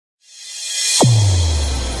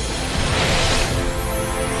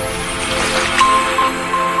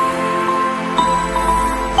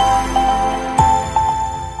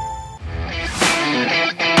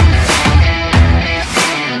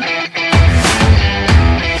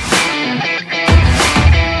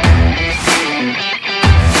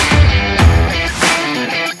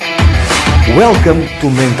Welcome to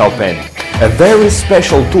Mental Pen, a very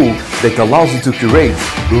special tool that allows you to create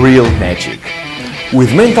real magic.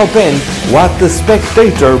 With Mental Pen, what the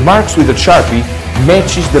spectator marks with a Sharpie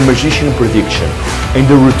matches the magician prediction, and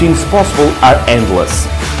the routines possible are endless.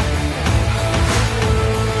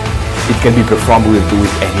 It can be performed with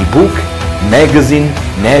any book, magazine,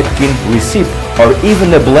 napkin, receipt, or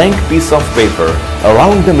even a blank piece of paper,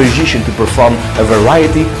 allowing the magician to perform a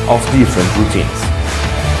variety of different routines.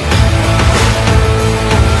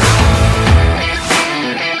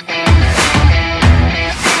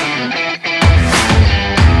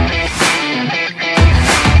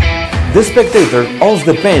 The spectator holds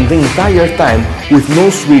the pen the entire time with no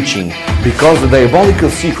switching, because the diabolical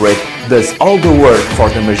secret does all the work for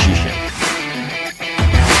the magician.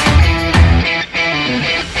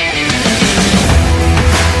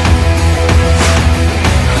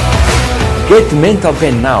 Get Mental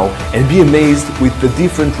Pen now and be amazed with the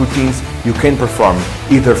different routines you can perform,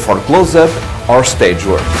 either for close-up or stage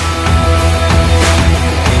work.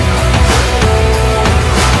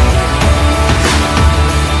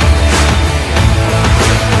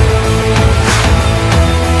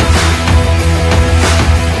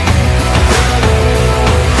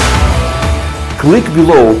 Click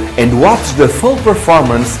below and watch the full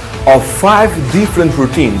performance of 5 different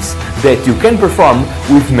routines that you can perform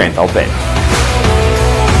with Mental Pen.